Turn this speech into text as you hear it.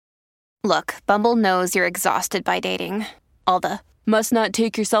Look, Bumble knows you're exhausted by dating. All the must not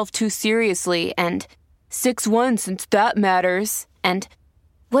take yourself too seriously and 6'1" since that matters. And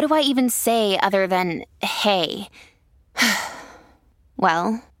what do I even say other than hey?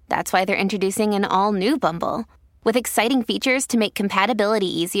 Well, that's why they're introducing an all-new Bumble with exciting features to make compatibility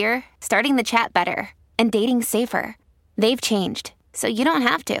easier, starting the chat better, and dating safer. They've changed, so you don't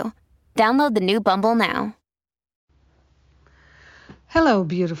have to. Download the new Bumble now. Hello,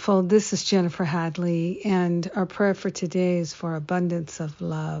 beautiful. This is Jennifer Hadley, and our prayer for today is for abundance of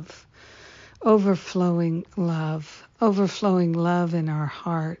love, overflowing love in our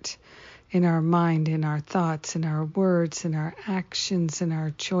heart, in our mind, in our thoughts, in our words, in our actions, in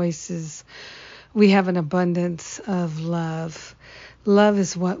our choices. We have an abundance of love. Love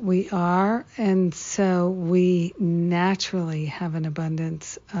is what we are, and so we naturally have an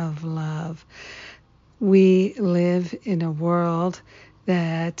abundance of love. We live in a world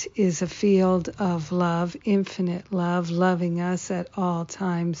that is a field of love, infinite love, loving us at all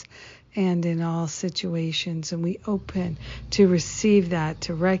times and in all situations. And we open to receive that,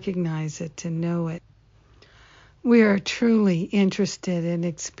 to recognize it, to know it. We are truly interested in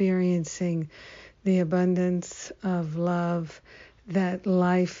experiencing the abundance of love that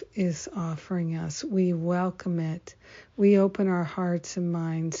life is offering us. We welcome it. We open our hearts and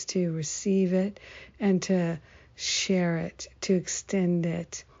minds to receive it and to share it, to extend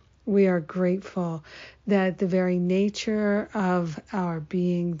it. We are grateful that the very nature of our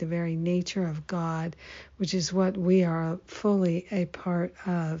being, the very nature of God, which is what we are fully a part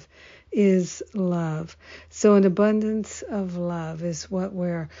of, is love. So an abundance of love is what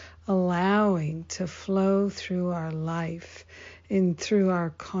we're allowing to flow through our life and through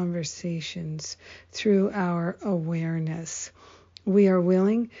our conversations, through our awareness. We are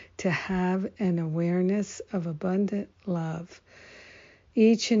willing to have an awareness of abundant love.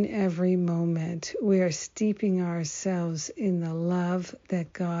 Each and every moment, we are steeping ourselves in the love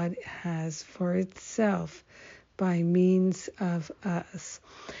that God has for itself by means of us.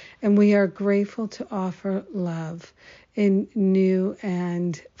 And we are grateful to offer love in new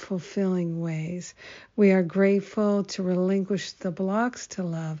and fulfilling ways. We are grateful to relinquish the blocks to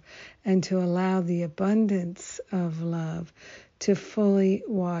love and to allow the abundance of love to fully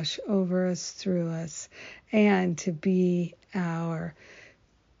wash over us, through us, and to be our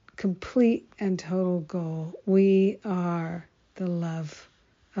complete and total goal. We are the love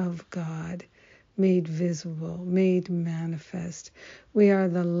of God, made visible, made manifest. We are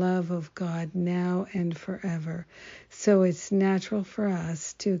the love of God now and forever. So it's natural for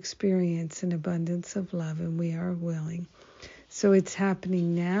us to experience an abundance of love, and we are willing. So it's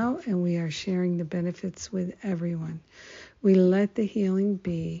happening now, and we are sharing the benefits with everyone. We let the healing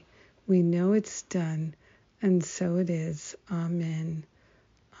be. We know it's done, and so it is. Amen.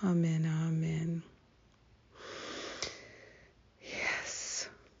 Amen. Amen. Yes.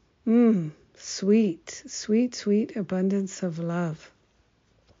 Sweet, sweet, sweet abundance of love.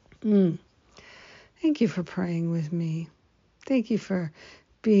 Thank you for praying with me. Thank you for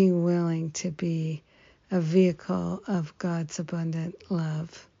being willing to be a vehicle of God's abundant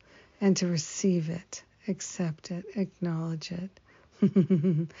love and to receive it, accept it, acknowledge it.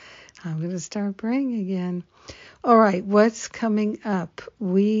 I'm going to start praying again. All right, what's coming up?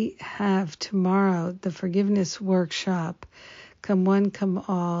 We have tomorrow the forgiveness workshop. Come one, come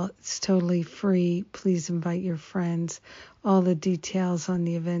all. It's totally free. Please invite your friends. All the details on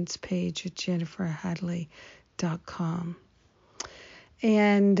the events page at jenniferhadley.com.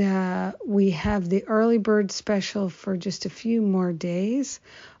 And we have the early bird special for just a few more days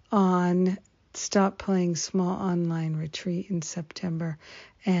on Stop Playing Small online retreat in September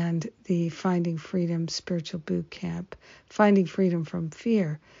and the Finding Freedom Spiritual Boot Camp, Finding Freedom from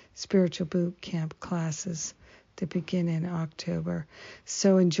Fear Spiritual Boot Camp classes to begin in October.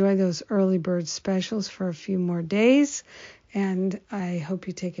 So enjoy those early bird specials for a few more days, and I hope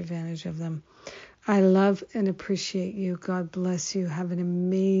you take advantage of them. I love and appreciate you. God bless you. Have an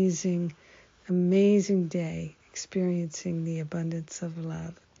amazing, amazing day experiencing the abundance of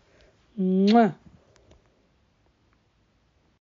love. Mwah.